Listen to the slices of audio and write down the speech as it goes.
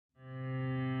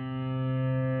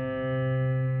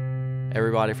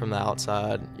Everybody from the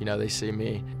outside, they see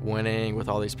me winning with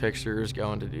all these pictures,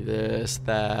 going to do this,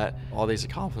 that, all these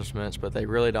accomplishments, but they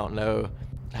really don't know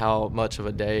how much of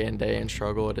a day in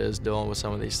struggle it is dealing with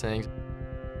some of these things.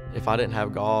 If I didn't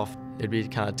have golf, it'd be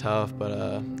kind of tough,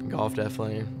 but golf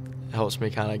definitely helps me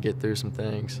kind of get through some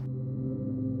things.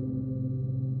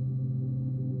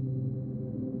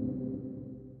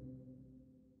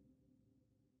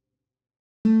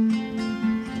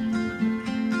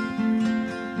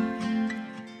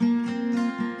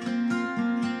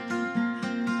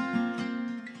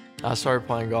 I started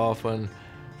playing golf when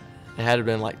it had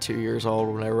been like 2 years old,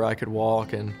 whenever I could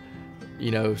walk and,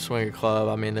 swing a club.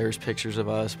 I mean, there's pictures of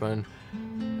us when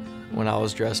I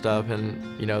was dressed up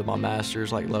in, my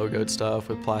Masters, like logoed stuff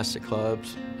with plastic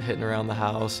clubs, hitting around the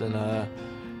house. And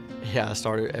yeah, I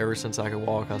started, ever since I could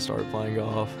walk, I started playing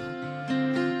golf.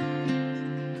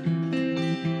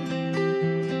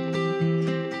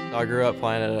 I grew up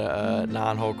playing at a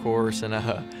 9-hole course, and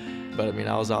but I mean,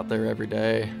 I was out there every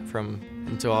day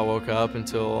until I woke up,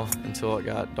 until it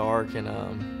got dark. And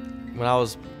when I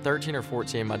was 13 or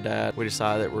 14, my dad, we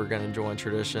decided that we were going to join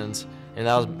Traditions, and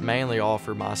that was mainly all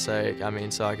for my sake. I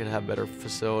mean, so I could have better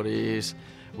facilities.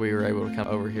 We were able to come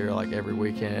over here like every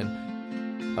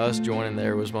weekend. Us joining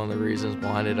there was one of the reasons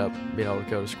why I ended up being able to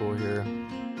go to school here.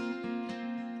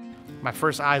 My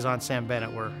first eyes on Sam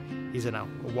Bennett were, he's in a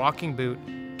walking boot,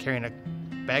 carrying a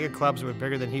bag of clubs that were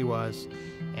bigger than he was,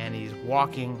 and he's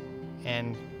walking,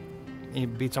 and he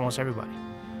beats almost everybody.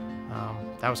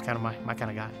 That was kind of my kind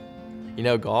of guy.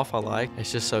 Golf I like.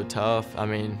 It's just so tough. I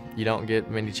mean, you don't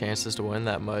get many chances to win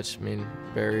that much. I mean,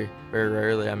 very, very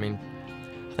rarely. I mean,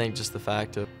 I think just the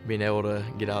fact of being able to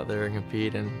get out there and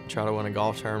compete and try to win a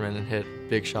golf tournament and hit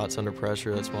big shots under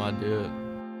pressure, that's why I do it.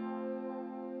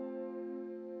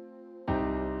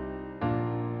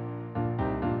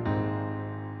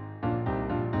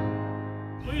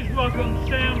 Please welcome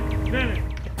Sam Bennett.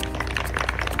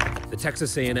 The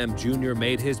Texas A&M junior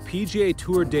made his PGA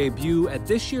Tour debut at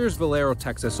this year's Valero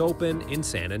Texas Open in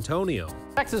San Antonio.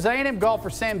 Texas A&M golfer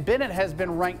Sam Bennett has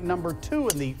been ranked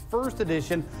 #2 in the first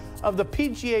edition of the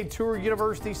PGA Tour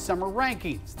University Summer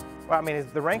Rankings. Well, I mean,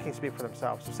 the rankings speak for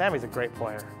themselves. So Sammy's a great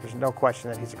player. There's no question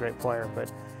that he's a great player,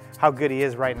 but how good he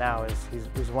is right now is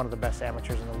he's one of the best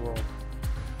amateurs in the world.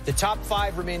 The top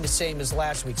 5 remain the same as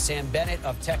last week. Sam Bennett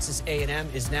of Texas A&M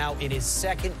is now in his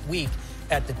second week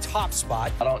at the top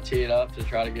spot. I don't tee it up to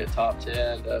try to get top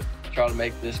 10, to try to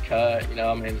make this cut.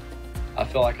 I mean, I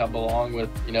feel like I belong with,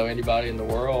 anybody in the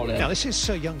world. Now, this is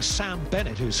young Sam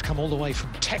Bennett, who's come all the way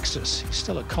from Texas. He's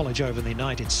still at college over in the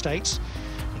United States.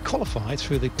 He qualified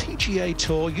through the PGA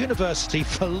Tour University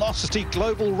Velocity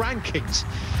Global Rankings.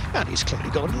 And he's clearly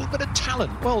got a little bit of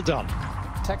talent. Well done.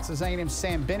 Texas A&M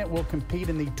Sam Bennett will compete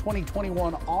in the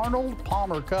 2021 Arnold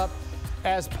Palmer Cup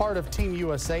as part of Team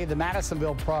USA. The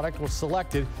Madisonville product was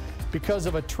selected because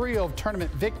of a trio of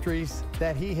tournament victories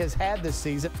that he has had this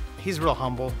season. He's real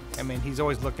humble. I mean, he's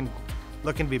always looking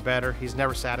to be better. He's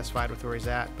never satisfied with where he's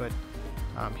at, but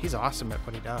he's awesome at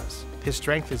what he does. His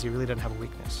strength is he really doesn't have a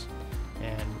weakness.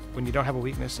 And when you don't have a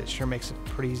weakness, it sure makes it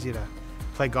pretty easy to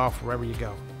play golf wherever you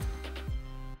go.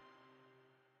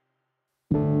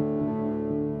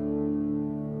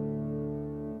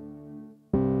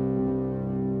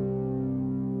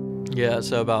 Yeah,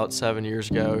 so about 7 years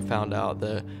ago, we found out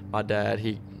that my dad,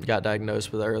 he got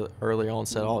diagnosed with early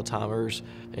onset Alzheimer's,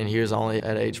 and he was only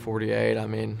at age 48. I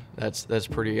mean, that's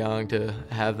pretty young to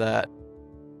have that.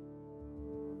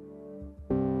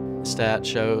 Stat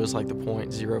shows like the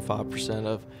 0.05%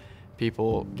 of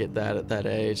people get that at that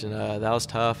age, and that was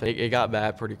tough. It got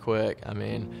bad pretty quick. I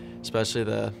mean, especially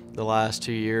the last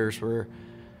 2 years were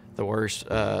the worst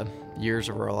years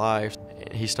of our life.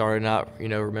 He started not,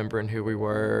 remembering who we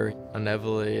were.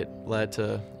 Inevitably, it led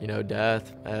to,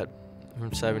 death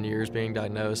from 7 years being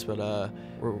diagnosed. But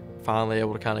we're finally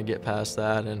able to kind of get past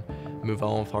that and move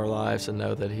on with our lives and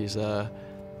know that he's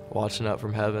watching up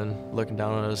from heaven, looking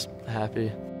down on us,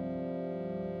 happy.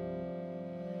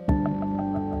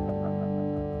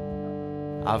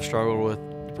 I've struggled with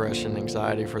depression and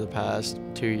anxiety for the past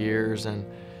 2 years, and,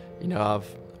 I've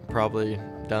probably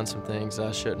done some things that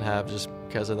I shouldn't have just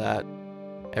because of that.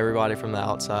 Everybody from the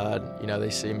outside, they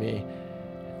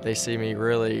see me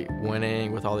really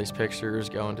winning with all these pictures,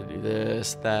 going to do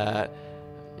this, that,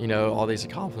 all these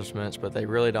accomplishments, but they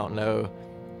really don't know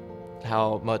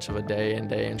how much of a day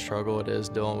in struggle it is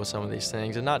dealing with some of these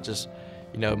things. And not just,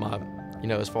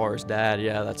 as far as dad,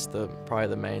 yeah, that's probably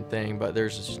the main thing, but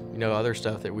there's just, other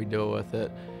stuff that we deal with that,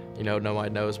 nobody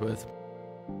knows with.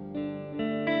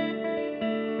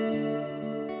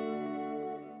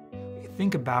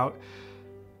 Think about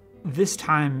this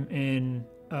time in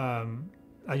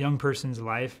a young person's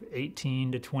life,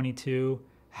 18 to 22,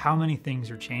 how many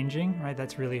things are changing, right?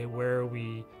 That's really where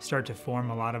we start to form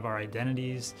a lot of our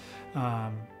identities.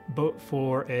 But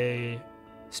for a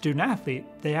student athlete,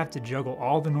 they have to juggle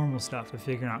all the normal stuff of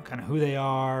figuring out kind of who they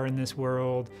are in this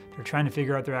world. They're trying to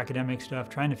figure out their academic stuff,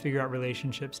 trying to figure out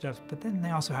relationship stuff, but then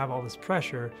they also have all this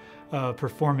pressure of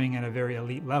performing at a very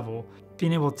elite level.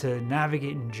 Being able to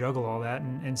navigate and juggle all that,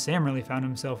 and Sam really found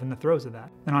himself in the throes of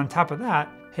that. And on top of that,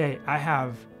 hey, I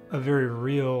have a very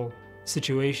real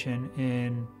situation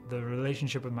in the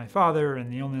relationship with my father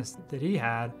and the illness that he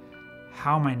had.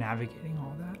 How am I navigating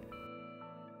all that?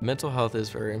 Mental health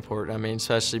is very important. I mean,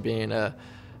 especially being a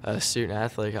student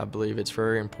athlete, I believe it's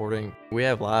very important. We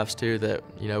have lives too that,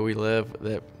 we live,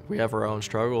 that we have our own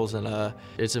struggles, and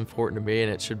it's important to me,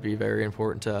 and it should be very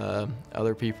important to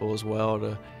other people as well,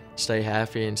 to stay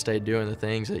happy and stay doing the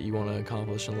things that you want to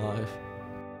accomplish in life.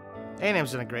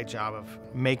 A&M's done a great job of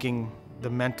making the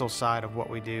mental side of what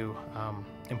we do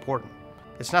important.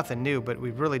 It's nothing new, but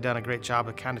we've really done a great job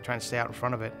of kind of trying to stay out in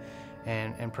front of it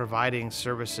and providing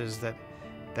services that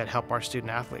help our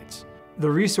student athletes. The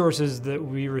resources that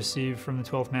we receive from the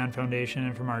 12th Man Foundation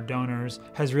and from our donors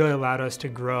has really allowed us to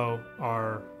grow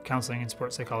our counseling and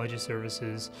sports psychology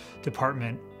services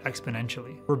department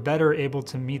exponentially. We're better able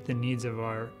to meet the needs of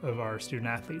our student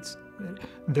athletes.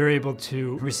 They're able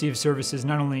to receive services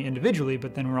not only individually,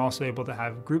 but then we're also able to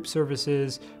have group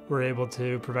services. We're able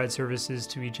to provide services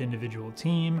to each individual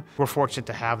team. We're fortunate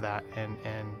to have that, and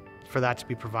for that to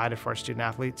be provided for our student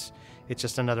athletes, it's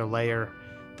just another layer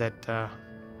that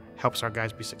helps our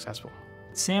guys be successful.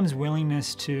 Sam's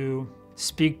willingness to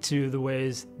speak to the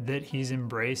ways that he's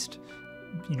embraced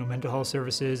mental health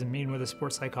services and meeting with a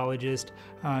sports psychologist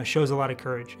shows a lot of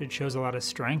courage. It shows a lot of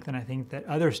strength, and I think that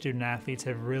other student athletes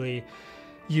have really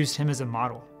used him as a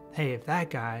model. Hey, if that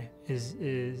guy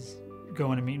is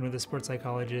going and meeting with a sports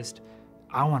psychologist,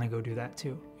 I want to go do that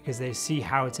too, because they see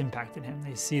how it's impacted him.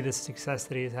 They see the success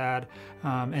that he's had,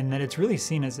 and that it's really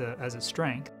seen as a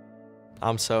strength.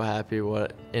 I'm so happy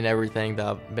in everything that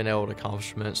I've been able to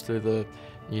accomplish through the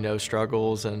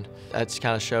struggles, and that's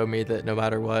kind of showed me that no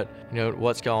matter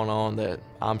what's going on, that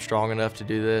I'm strong enough to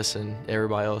do this, and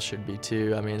everybody else should be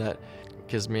too. I mean,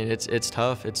 it's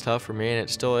tough. It's tough for me, and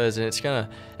it still is, and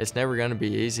it's never gonna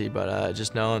be easy. But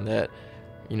just knowing that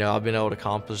I've been able to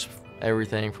accomplish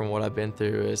everything from what I've been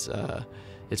through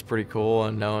it's pretty cool,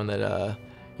 and knowing that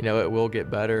it will get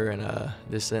better, and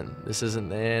this isn't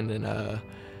the end, and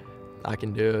I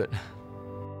can do it.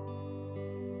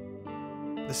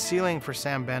 The ceiling for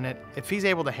Sam Bennett, if he's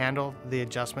able to handle the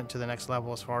adjustment to the next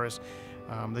level as far as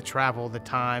the travel, the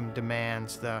time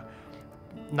demands,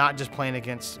 not just playing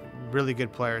against really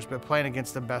good players, but playing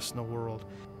against the best in the world,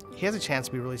 he has a chance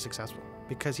to be really successful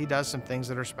because he does some things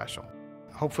that are special.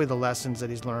 Hopefully the lessons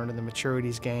that he's learned and the maturity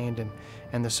he's gained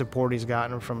and the support he's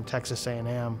gotten from Texas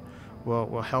A&M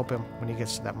will help him when he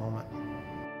gets to that moment.